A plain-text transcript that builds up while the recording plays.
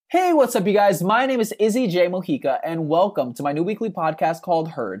Hey, what's up, you guys? My name is Izzy J. Mojica, and welcome to my new weekly podcast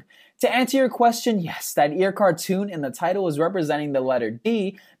called Heard. To answer your question, yes, that ear cartoon in the title is representing the letter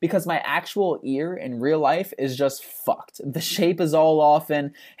D because my actual ear in real life is just fucked. The shape is all off,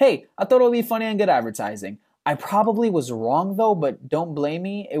 and hey, I thought it would be funny and good advertising. I probably was wrong though, but don't blame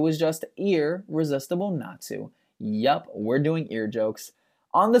me. It was just irresistible not to. Yup, we're doing ear jokes.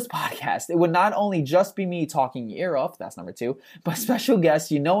 On this podcast, it would not only just be me talking your ear off, that's number two, but special guests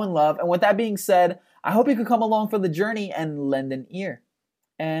you know and love. And with that being said, I hope you could come along for the journey and lend an ear.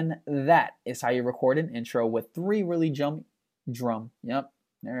 And that is how you record an intro with Yep,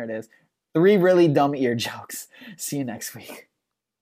 there it is. Three really dumb ear jokes. See you next week.